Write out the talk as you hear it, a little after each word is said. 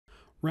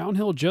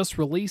Roundhill just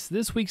released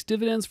this week's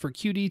dividends for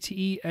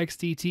QDTE,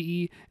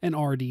 XDTE, and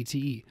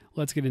RDTE.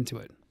 Let's get into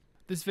it.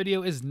 This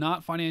video is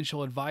not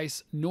financial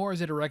advice, nor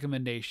is it a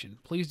recommendation.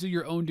 Please do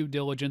your own due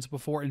diligence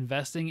before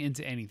investing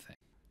into anything.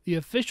 The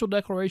official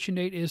declaration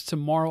date is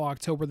tomorrow,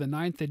 October the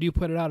 9th. They do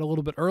put it out a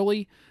little bit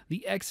early.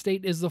 The X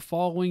date is the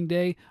following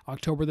day,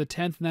 October the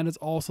 10th, and that is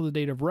also the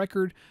date of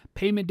record.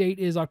 Payment date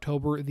is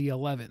October the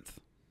 11th.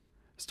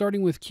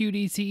 Starting with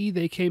QDTE,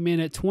 they came in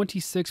at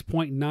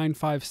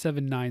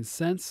 26.9579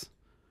 cents.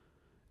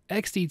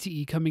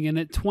 XDTE coming in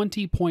at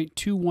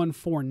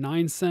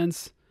 20.2149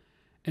 cents.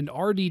 And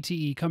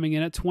RDTE coming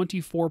in at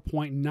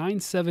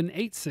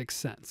 24.9786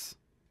 cents.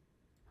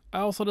 I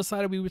also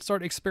decided we would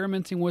start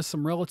experimenting with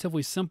some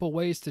relatively simple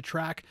ways to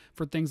track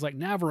for things like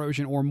NAV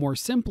erosion, or more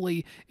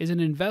simply, is an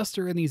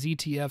investor in these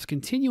ETFs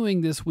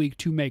continuing this week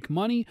to make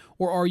money,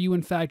 or are you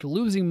in fact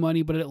losing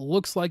money, but it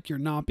looks like you're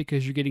not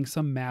because you're getting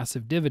some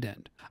massive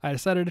dividend? I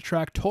decided to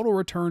track total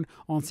return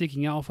on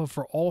Seeking Alpha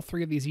for all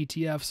three of these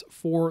ETFs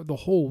for the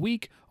whole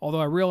week,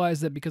 although I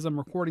realized that because I'm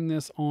recording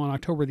this on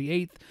October the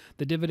 8th,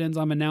 the dividends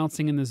I'm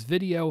announcing in this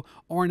video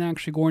aren't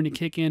actually going to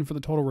kick in for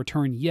the total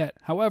return yet.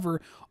 However,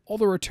 all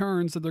the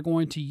returns that they're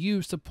going to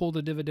use to pull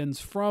the dividends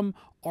from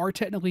are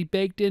technically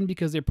baked in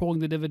because they're pulling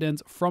the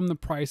dividends from the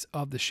price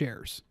of the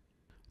shares.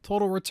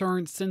 Total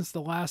return since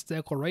the last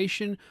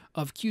declaration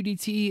of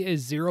QDTE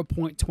is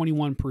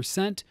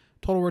 0.21%.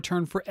 Total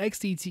return for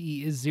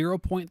XDTE is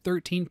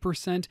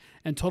 0.13%,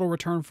 and total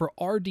return for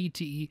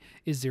RDTE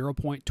is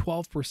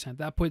 0.12%.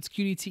 That puts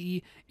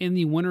QDTE in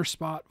the winner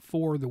spot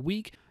for the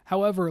week.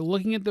 However,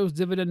 looking at those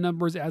dividend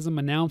numbers as I'm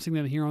announcing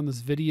them here on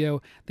this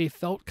video, they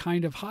felt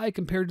kind of high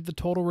compared to the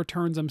total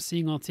returns I'm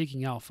seeing on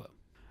Seeking Alpha.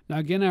 Now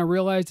again, I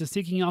realize the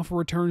Seeking Alpha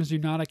returns do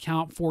not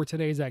account for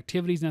today's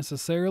activities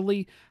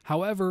necessarily.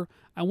 However,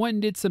 I went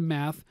and did some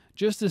math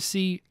just to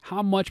see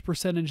how much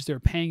percentage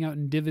they're paying out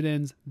in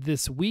dividends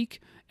this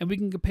week, and we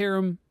can compare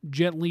them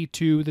gently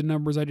to the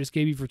numbers I just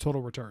gave you for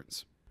total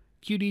returns.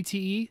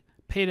 QDTE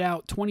paid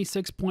out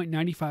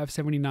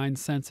 26.9579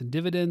 cents in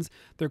dividends.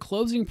 Their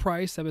closing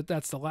price,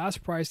 that's the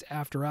last price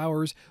after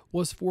hours,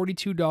 was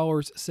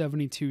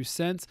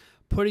 $42.72,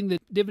 putting the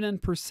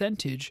dividend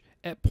percentage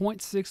at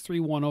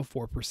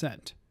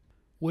 0.63104%,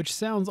 which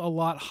sounds a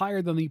lot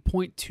higher than the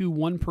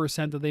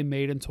 0.21% that they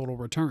made in total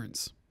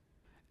returns.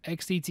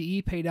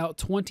 XDTE paid out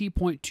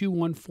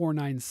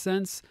 20.2149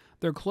 cents.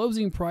 Their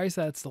closing price,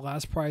 that's the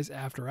last price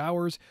after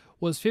hours,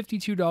 was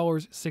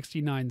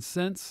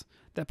 $52.69.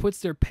 That puts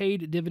their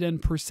paid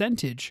dividend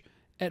percentage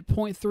at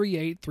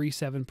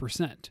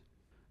 0.3837%.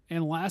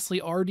 And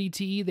lastly,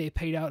 RDTE, they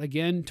paid out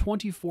again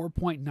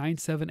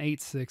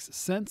 24.9786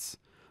 cents.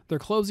 Their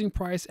closing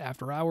price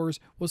after hours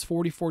was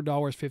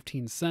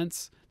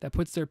 $44.15. That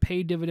puts their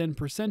paid dividend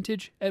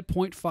percentage at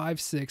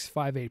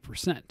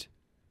 0.5658%.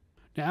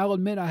 Now, I'll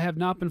admit I have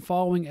not been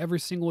following every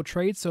single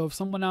trade, so if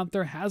someone out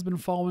there has been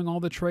following all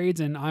the trades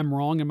and I'm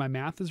wrong and my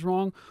math is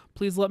wrong,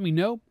 please let me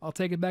know. I'll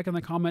take it back in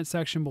the comment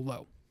section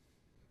below.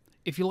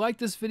 If you like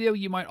this video,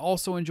 you might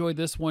also enjoy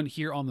this one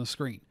here on the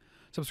screen.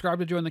 Subscribe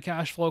to join the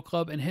Cash Flow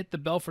Club and hit the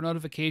bell for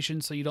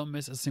notifications so you don't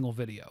miss a single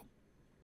video.